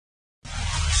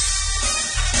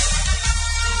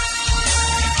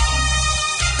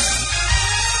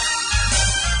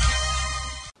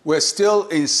We're still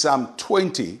in Psalm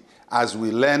 20 as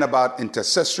we learn about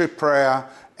intercessory prayer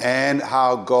and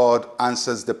how God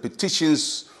answers the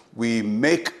petitions we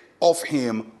make of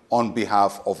him on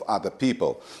behalf of other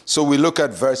people. So we look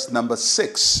at verse number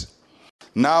 6.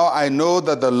 Now I know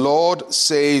that the Lord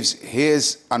saves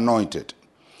his anointed.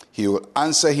 He will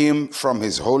answer him from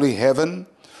his holy heaven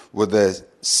with the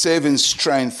saving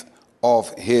strength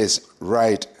of his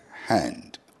right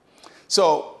hand.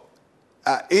 So,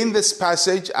 in this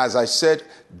passage, as I said,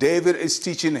 David is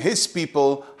teaching his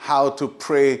people how to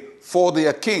pray for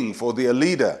their king, for their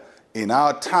leader. In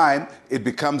our time, it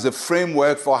becomes a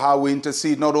framework for how we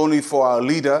intercede, not only for our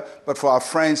leader, but for our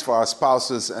friends, for our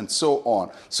spouses, and so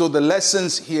on. So the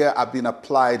lessons here are being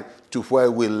applied to where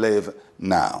we live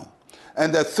now.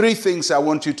 And there are three things I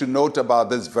want you to note about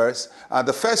this verse.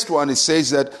 The first one, it says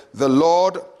that the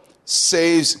Lord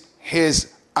saves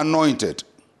his anointed.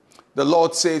 The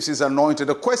Lord saves his anointed.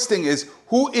 The question is,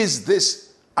 who is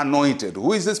this anointed?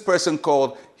 Who is this person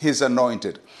called his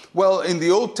anointed? Well, in the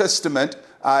Old Testament,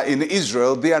 in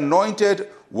Israel, the anointed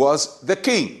was the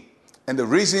king. And the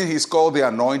reason he's called the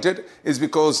anointed is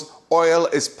because oil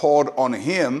is poured on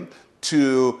him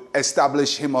to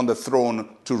establish him on the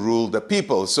throne to rule the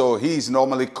people. So he's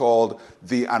normally called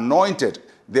the anointed.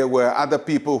 There were other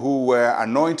people who were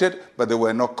anointed, but they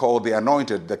were not called the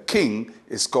anointed. The king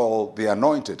is called the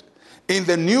anointed. In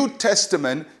the New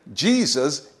Testament,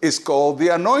 Jesus is called the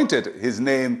anointed. His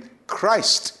name,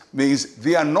 Christ, means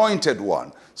the anointed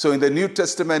one. So in the New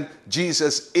Testament,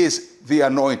 Jesus is the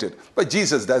anointed. But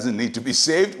Jesus doesn't need to be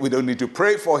saved. We don't need to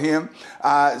pray for him.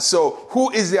 So who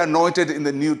is the anointed in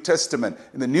the New Testament?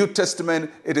 In the New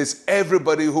Testament, it is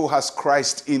everybody who has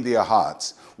Christ in their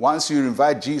hearts. Once you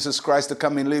invite Jesus Christ to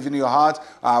come and live in your heart,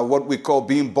 what we call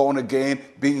being born again,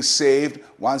 being saved,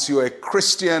 once you're a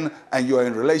Christian and you're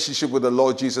in relationship with the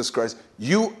Lord Jesus Christ,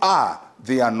 you are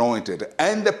the anointed.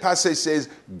 And the passage says,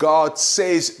 God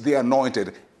saves the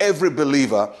anointed. Every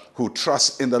believer who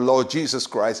trusts in the Lord Jesus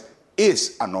Christ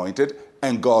is anointed,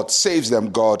 and God saves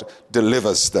them, God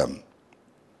delivers them.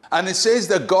 And it says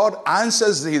that God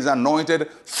answers his anointed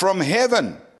from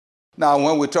heaven. Now,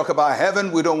 when we talk about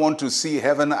heaven, we don't want to see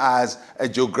heaven as a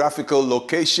geographical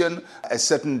location, a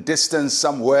certain distance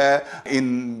somewhere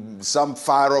in some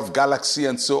far-off galaxy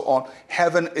and so on.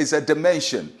 Heaven is a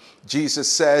dimension.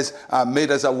 Jesus says,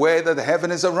 made us aware that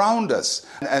heaven is around us.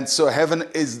 And so heaven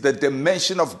is the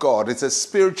dimension of God. It's a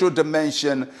spiritual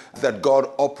dimension that God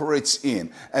operates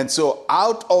in. And so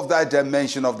out of that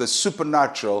dimension of the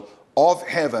supernatural of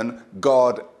heaven,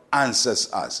 God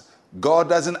answers us. God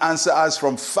doesn't answer us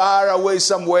from far away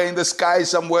somewhere in the sky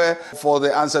somewhere for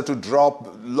the answer to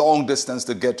drop long distance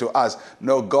to get to us.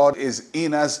 No, God is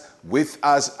in us, with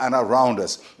us, and around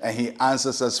us. And he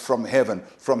answers us from heaven,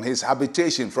 from his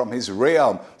habitation, from his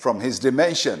realm, from his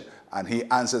dimension. And he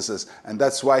answers us. And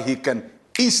that's why he can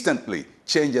instantly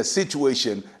change a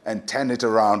situation and turn it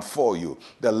around for you.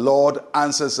 The Lord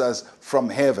answers us from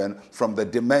heaven, from the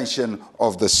dimension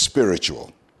of the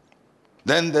spiritual.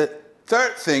 Then the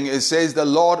third thing, it says the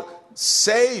Lord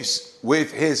saves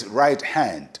with his right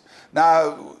hand.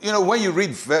 Now, when you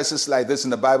read verses like this in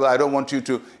the Bible, I don't want you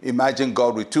to imagine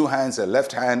God with two hands, a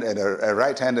left hand and a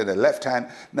right hand and a left hand.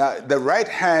 Now, the right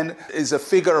hand is a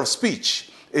figure of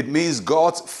speech. It means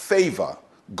God's favor,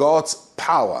 God's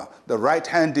power. The right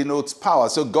hand denotes power.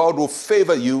 So God will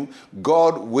favor you.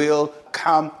 God will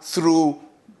come through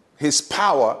his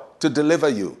power to deliver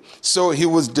you. So he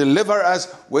will deliver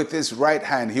us with his right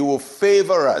hand. He will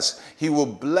favor us. He will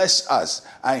bless us,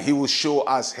 and he will show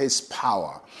us his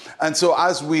power. And so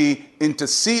as we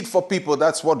intercede for people,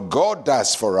 that's what God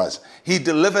does for us. He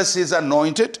delivers his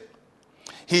anointed.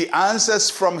 He answers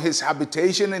from his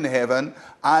habitation in heaven,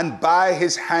 and by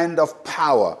his hand of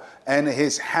power and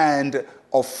his hand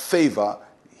of favor,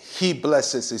 he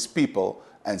blesses his people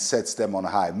and sets them on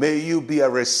high. May you be a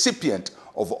recipient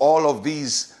of all of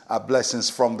these blessings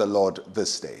from the Lord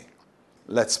this day.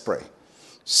 Let's pray.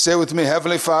 Say with me,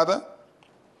 Heavenly Father,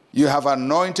 you have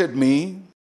anointed me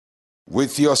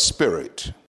with your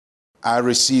spirit. I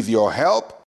receive your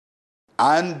help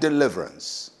and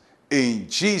deliverance. In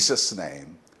Jesus'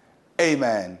 name,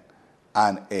 amen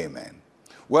and amen.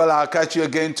 Well, I'll catch you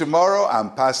again tomorrow.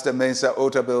 I'm Pastor Mensa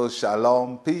Otabil.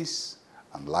 Shalom, peace,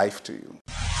 and life to you.